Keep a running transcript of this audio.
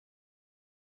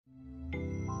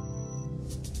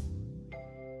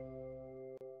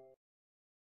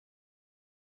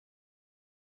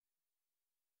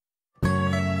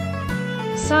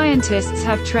Scientists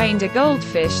have trained a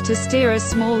goldfish to steer a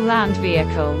small land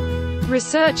vehicle.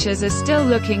 Researchers are still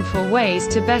looking for ways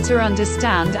to better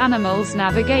understand animals'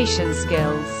 navigation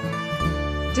skills.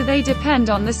 Do they depend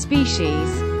on the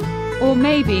species? Or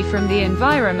maybe from the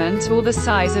environment or the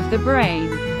size of the brain?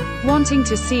 Wanting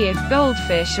to see if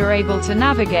goldfish are able to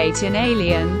navigate in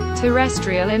alien,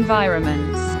 terrestrial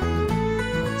environments.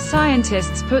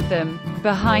 Scientists put them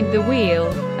behind the wheel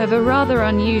of a rather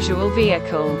unusual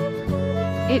vehicle.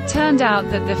 It turned out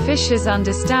that the fish's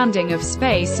understanding of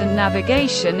space and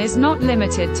navigation is not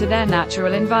limited to their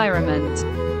natural environment.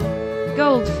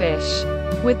 Goldfish,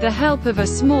 with the help of a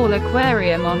small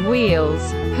aquarium on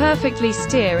wheels, perfectly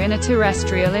steer in a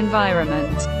terrestrial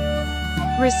environment.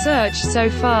 Research so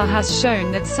far has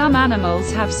shown that some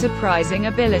animals have surprising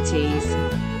abilities.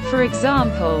 For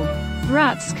example,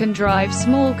 rats can drive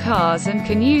small cars and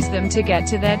can use them to get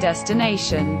to their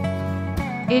destination.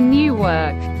 In new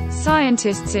work,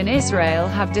 scientists in Israel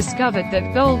have discovered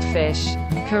that goldfish,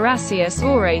 Carassius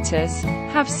auratus,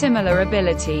 have similar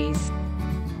abilities.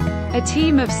 A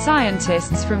team of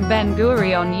scientists from Ben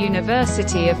Gurion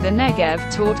University of the Negev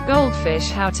taught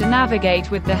goldfish how to navigate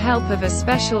with the help of a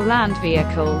special land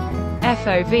vehicle,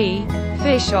 FOV,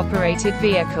 fish-operated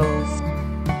vehicles.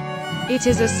 It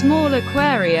is a small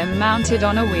aquarium mounted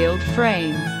on a wheeled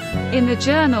frame. In the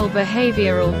journal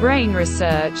Behavioral Brain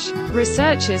Research,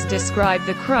 researchers describe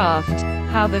the craft,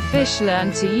 how the fish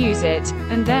learn to use it,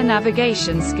 and their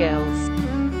navigation skills.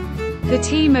 The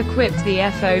team equipped the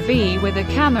FOV with a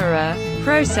camera,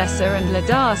 processor and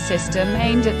LiDAR system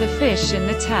aimed at the fish in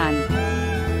the tank.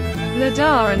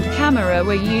 LiDAR and camera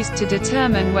were used to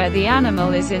determine where the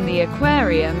animal is in the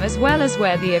aquarium as well as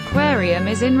where the aquarium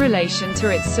is in relation to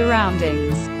its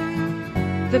surroundings.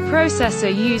 The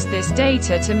processor used this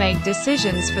data to make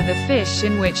decisions for the fish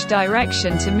in which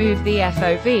direction to move the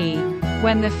FOV,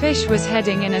 when the fish was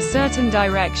heading in a certain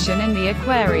direction in the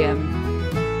aquarium.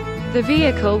 The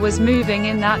vehicle was moving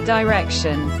in that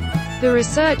direction. The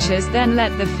researchers then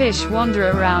let the fish wander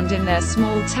around in their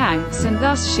small tanks and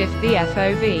thus shift the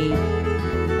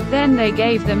FOV. Then they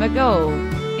gave them a goal.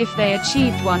 If they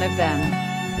achieved one of them,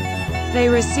 they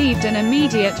received an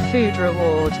immediate food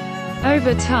reward.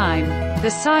 Over time, the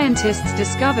scientists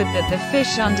discovered that the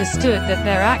fish understood that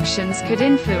their actions could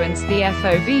influence the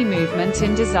FOV movement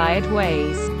in desired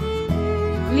ways,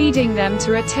 leading them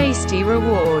to a tasty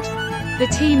reward.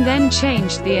 The team then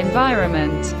changed the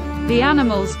environment. The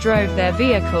animals drove their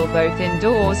vehicle both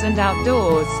indoors and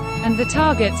outdoors, and the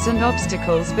targets and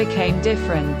obstacles became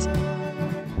different.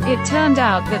 It turned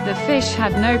out that the fish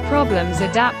had no problems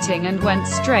adapting and went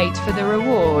straight for the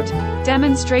reward,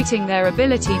 demonstrating their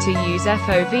ability to use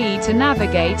FOV to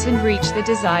navigate and reach the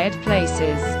desired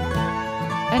places.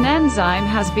 An enzyme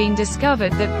has been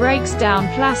discovered that breaks down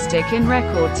plastic in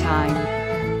record time.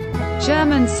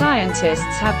 German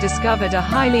scientists have discovered a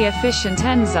highly efficient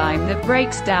enzyme that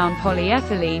breaks down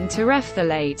polyethylene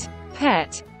terephthalate,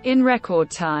 PET, in record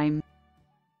time.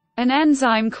 An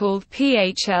enzyme called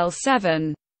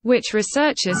PHL7, which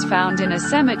researchers found in a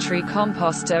cemetery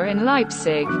composter in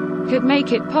Leipzig, could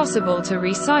make it possible to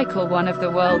recycle one of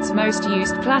the world's most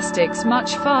used plastics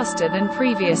much faster than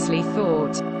previously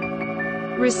thought.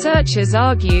 Researchers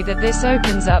argue that this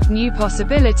opens up new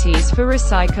possibilities for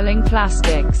recycling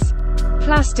plastics.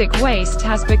 Plastic waste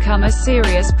has become a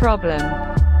serious problem.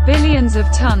 Billions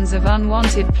of tons of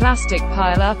unwanted plastic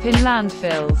pile up in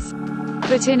landfills.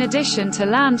 But in addition to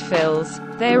landfills,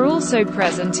 they are also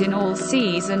present in all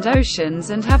seas and oceans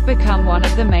and have become one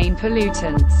of the main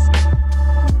pollutants.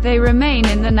 They remain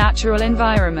in the natural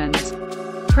environment,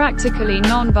 practically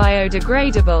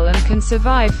non-biodegradable, and can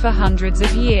survive for hundreds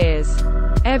of years.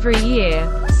 Every year,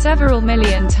 several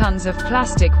million tons of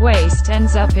plastic waste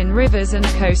ends up in rivers and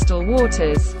coastal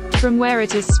waters, from where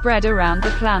it is spread around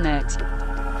the planet.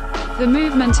 The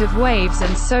movement of waves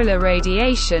and solar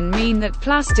radiation mean that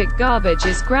plastic garbage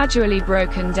is gradually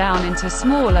broken down into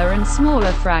smaller and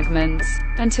smaller fragments,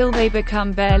 until they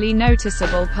become barely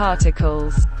noticeable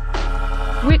particles,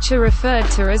 which are referred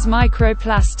to as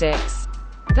microplastics.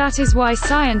 That is why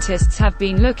scientists have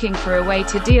been looking for a way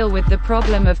to deal with the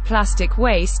problem of plastic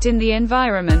waste in the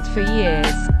environment for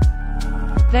years.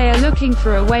 They are looking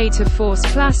for a way to force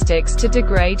plastics to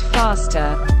degrade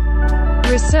faster.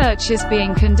 Research is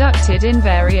being conducted in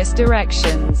various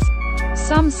directions.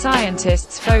 Some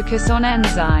scientists focus on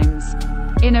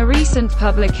enzymes. In a recent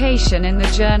publication in the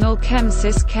journal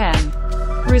Chemsys Chem,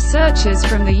 researchers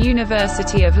from the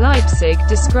University of Leipzig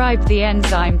described the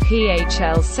enzyme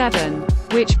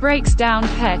PHL7, which breaks down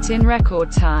PET in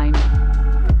record time.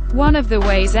 One of the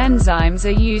ways enzymes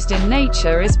are used in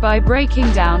nature is by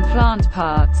breaking down plant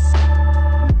parts.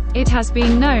 It has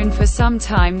been known for some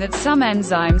time that some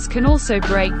enzymes can also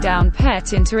break down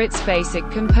PET into its basic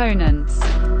components.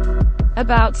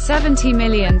 About 70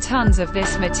 million tons of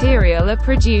this material are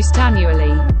produced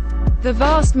annually, the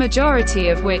vast majority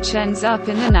of which ends up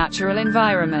in the natural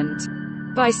environment.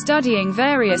 By studying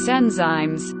various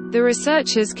enzymes, the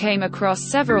researchers came across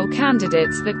several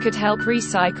candidates that could help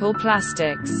recycle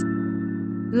plastics.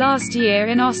 Last year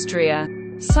in Austria,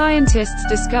 scientists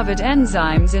discovered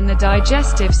enzymes in the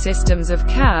digestive systems of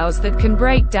cows that can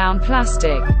break down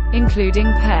plastic, including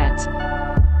PET.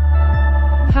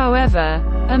 However,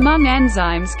 among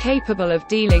enzymes capable of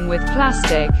dealing with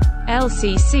plastic,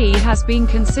 LCC has been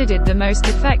considered the most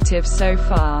effective so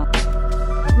far.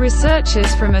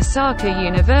 Researchers from Osaka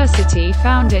University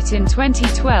found it in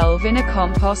 2012 in a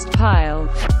compost pile.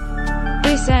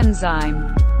 This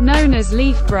enzyme, known as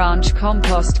leaf branch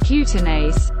compost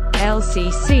cutinase,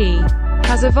 LCC,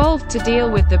 has evolved to deal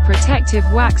with the protective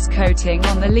wax coating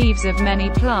on the leaves of many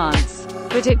plants,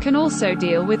 but it can also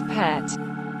deal with PET.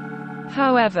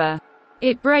 However,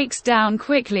 it breaks down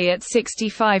quickly at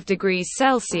 65 degrees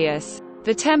Celsius,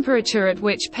 the temperature at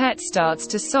which PET starts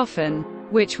to soften,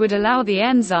 which would allow the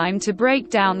enzyme to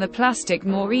break down the plastic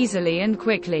more easily and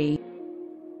quickly.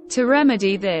 To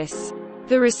remedy this,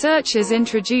 the researchers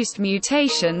introduced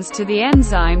mutations to the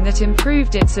enzyme that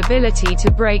improved its ability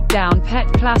to break down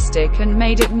PET plastic and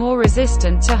made it more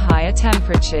resistant to higher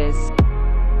temperatures.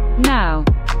 Now,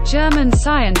 German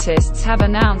scientists have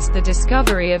announced the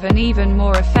discovery of an even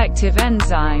more effective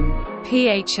enzyme,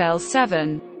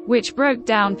 PHL7, which broke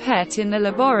down PET in the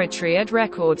laboratory at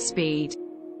record speed.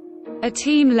 A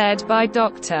team led by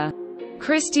Dr.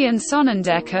 Christian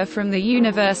Sonnendecker from the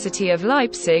University of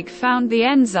Leipzig found the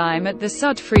enzyme at the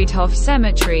Südfriedhof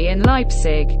Cemetery in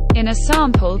Leipzig, in a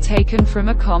sample taken from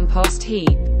a compost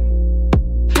heap.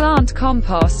 Plant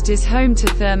compost is home to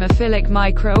thermophilic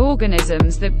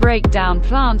microorganisms that break down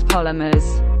plant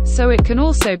polymers, so it can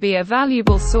also be a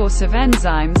valuable source of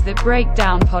enzymes that break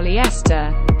down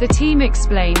polyester, the team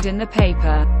explained in the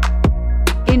paper.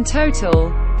 In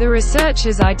total, the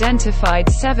researchers identified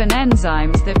 7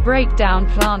 enzymes that break down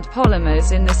plant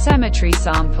polymers in the cemetery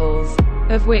samples,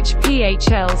 of which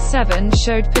PHL7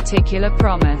 showed particular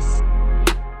promise.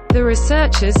 The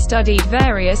researchers studied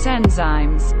various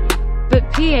enzymes, but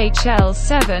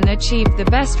PHL7 achieved the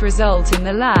best result in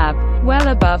the lab, well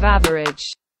above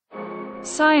average.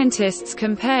 Scientists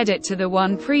compared it to the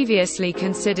one previously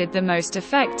considered the most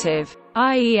effective,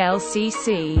 i.e.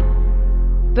 LCC.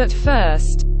 But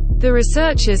first, the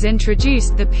researchers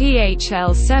introduced the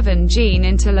PHL7 gene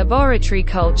into laboratory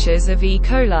cultures of E.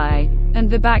 coli, and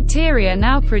the bacteria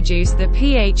now produce the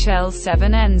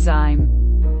PHL7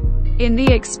 enzyme. In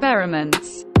the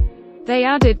experiments, they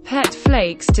added PET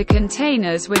flakes to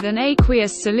containers with an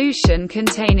aqueous solution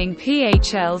containing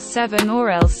PHL7 or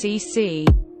LCC.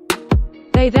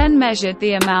 They then measured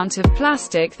the amount of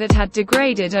plastic that had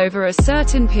degraded over a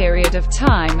certain period of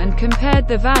time and compared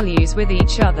the values with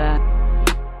each other.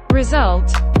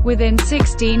 Result: within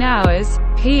 16 hours,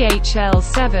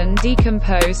 PHL7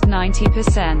 decomposed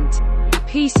 90%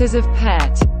 pieces of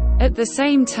PET. At the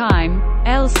same time,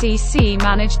 LCC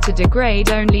managed to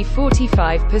degrade only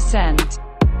 45%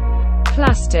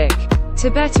 plastic.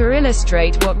 To better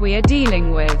illustrate what we are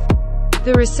dealing with,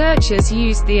 the researchers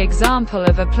used the example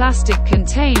of a plastic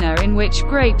container in which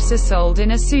grapes are sold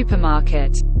in a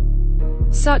supermarket.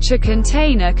 Such a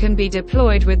container can be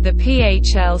deployed with the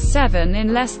PHL7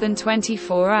 in less than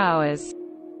 24 hours.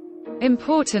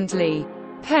 Importantly,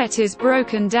 PET is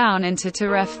broken down into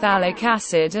terephthalic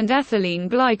acid and ethylene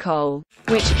glycol,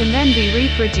 which can then be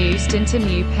reproduced into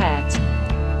new PET.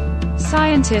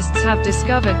 Scientists have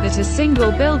discovered that a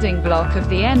single building block of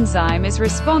the enzyme is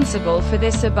responsible for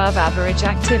this above-average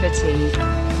activity.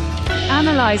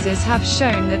 Analyses have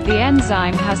shown that the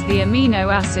enzyme has the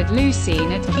amino acid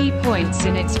leucine at key points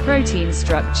in its protein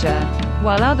structure,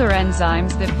 while other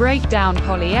enzymes that break down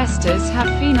polyesters have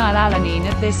phenylalanine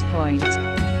at this point.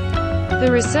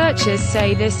 The researchers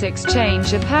say this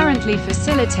exchange apparently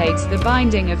facilitates the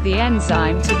binding of the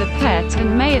enzyme to the PET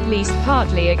and may at least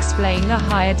partly explain the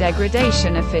higher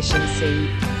degradation efficiency.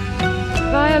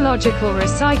 Biological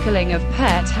recycling of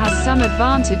PET has some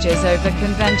advantages over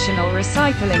conventional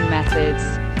recycling methods,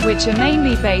 which are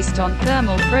mainly based on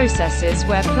thermal processes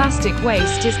where plastic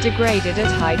waste is degraded at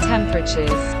high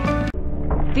temperatures.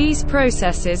 These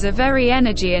processes are very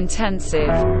energy intensive,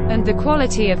 and the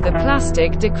quality of the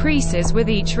plastic decreases with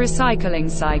each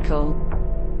recycling cycle.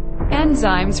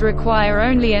 Enzymes require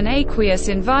only an aqueous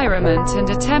environment and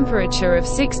a temperature of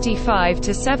 65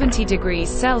 to 70 degrees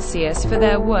Celsius for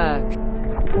their work.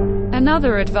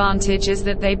 Another advantage is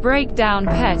that they break down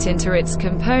PET into its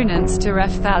components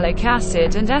terephthalic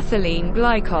acid and ethylene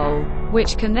glycol,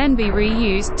 which can then be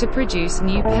reused to produce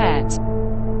new PET,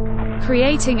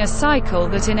 creating a cycle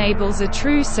that enables a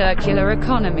true circular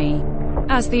economy.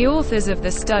 As the authors of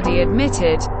the study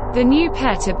admitted, the new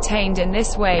PET obtained in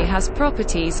this way has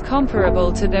properties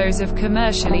comparable to those of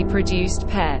commercially produced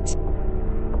PET.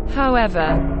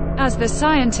 However, as the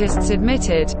scientists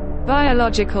admitted,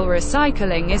 biological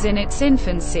recycling is in its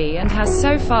infancy and has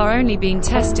so far only been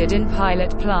tested in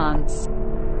pilot plants.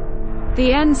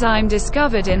 The enzyme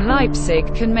discovered in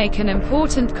Leipzig can make an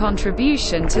important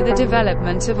contribution to the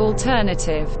development of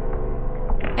alternative,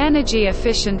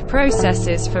 energy-efficient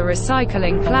processes for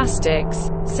recycling plastics,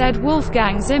 said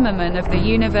Wolfgang Zimmermann of the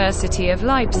University of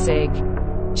Leipzig.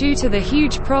 Due to the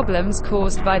huge problems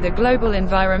caused by the global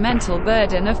environmental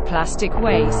burden of plastic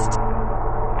waste,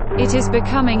 it is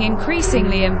becoming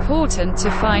increasingly important to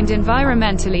find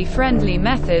environmentally friendly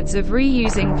methods of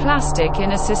reusing plastic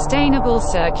in a sustainable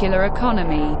circular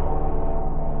economy.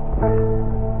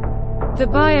 The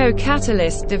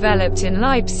biocatalyst developed in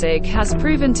Leipzig has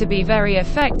proven to be very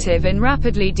effective in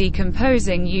rapidly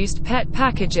decomposing used PET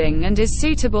packaging and is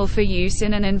suitable for use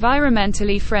in an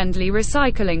environmentally friendly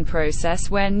recycling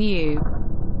process where new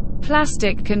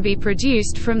plastic can be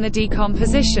produced from the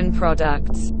decomposition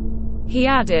products. He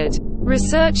added,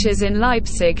 researchers in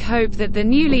Leipzig hope that the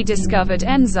newly discovered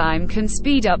enzyme can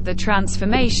speed up the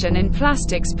transformation in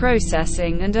plastics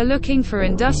processing and are looking for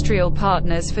industrial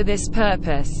partners for this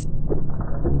purpose.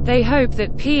 They hope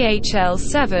that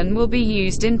PHL7 will be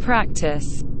used in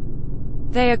practice.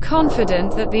 They are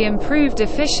confident that the improved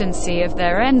efficiency of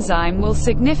their enzyme will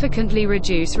significantly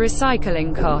reduce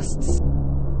recycling costs.